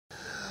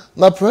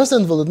Now,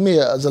 President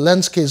Volodymyr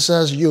Zelenskiy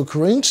says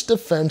Ukraine's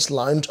defense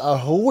lines are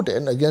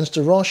holding against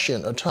the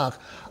Russian attack,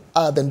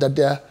 adding that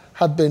there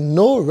had been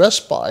no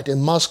respite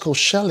in Moscow's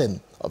shelling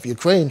of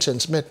Ukraine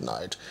since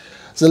midnight.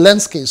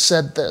 Zelensky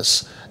said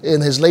this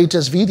in his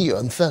latest video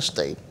on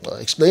Thursday,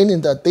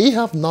 explaining that they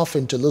have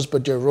nothing to lose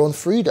but their own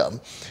freedom.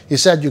 He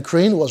said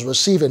Ukraine was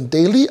receiving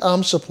daily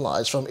arms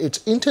supplies from its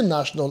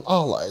international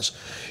allies.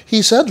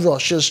 He said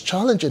Russia's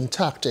challenging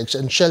tactics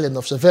and shelling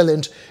of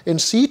civilians in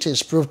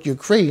cities proved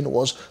Ukraine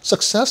was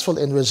successful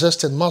in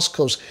resisting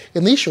Moscow's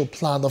initial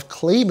plan of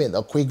claiming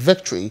a quick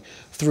victory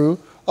through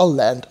a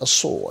land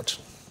assault.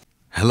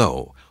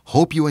 Hello,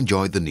 hope you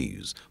enjoyed the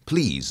news.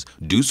 Please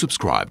do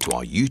subscribe to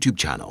our YouTube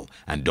channel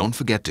and don't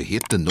forget to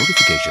hit the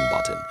notification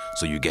button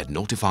so you get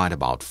notified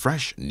about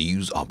fresh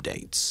news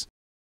updates.